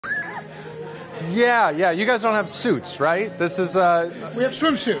Yeah. You guys don't have suits, right? This is We have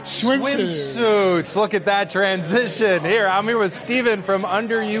swimsuits. swimsuits. Look at that transition. Here, I'm here with Steven from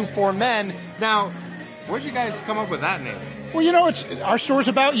Under You for Men. Now, where'd you guys come up with that name? Well, you know, our store's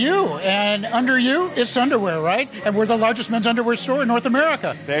about you, and Under You, it's underwear, right? And we're the largest men's underwear store in North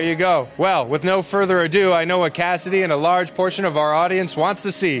America. There you go. Well, with no further ado, I know what Cassidy and a large portion of our audience wants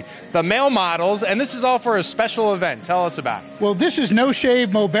to see. The male models, and this is all for a special event. Tell us about it. Well, this is No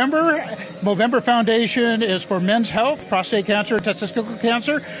Shave Movember. Movember Foundation is for men's health, prostate cancer, testicular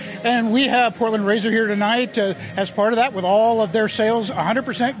cancer. And we have Portland Razor here tonight as part of that, with all of their sales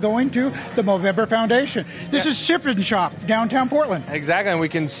 100% going to the Movember Foundation. This is Sip and Shop, downtown Portland. Exactly, and we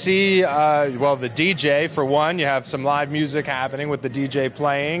can see, well, the DJ, for one. You have some live music happening with the DJ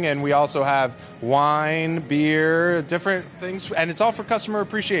playing, and we also have wine, beer, different things, and it's all for customer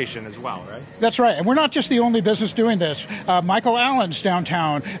appreciation as well, right? That's right, and we're not just the only business doing this. Michael Allen's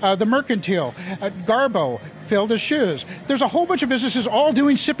downtown, the Mercantile, Garbo, Fielda's Shoes. There's a whole bunch of businesses all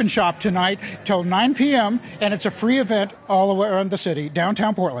doing Sip and Shop tonight till 9 p.m., and it's a free event all the way around the city,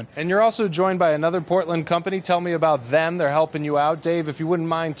 downtown Portland. And you're also joined by another Portland company. Tell me about them. They're helping you out. Dave, if you wouldn't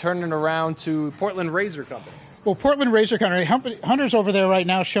mind turning around to Portland Razor Company. Well, Portland Razor Company, Hunter's over there right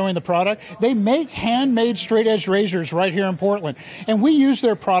now showing the product. They make handmade straight-edge razors right here in Portland. And we use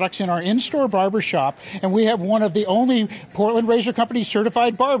their products in our in-store barber shop. And we have one of the only Portland Razor Company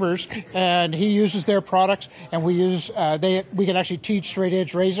certified barbers. And he uses their products. And we can actually teach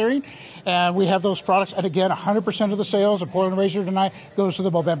straight-edge razoring. And we have those products. And again, 100% of the sales of Portland Razor tonight goes to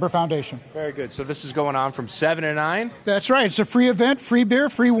the Movember Foundation. Very good. So this is going on from 7 to 9? That's right. It's a free event, free beer,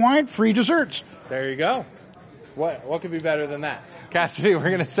 free wine, free desserts. There you go. What could be better than that? Cassidy, we're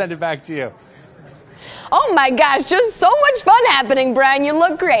going to send it back to you. Oh my gosh, just so much fun happening, Brian. You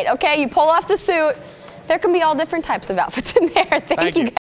look great, okay? You pull off the suit. There can be all different types of outfits in there. Thank you guys.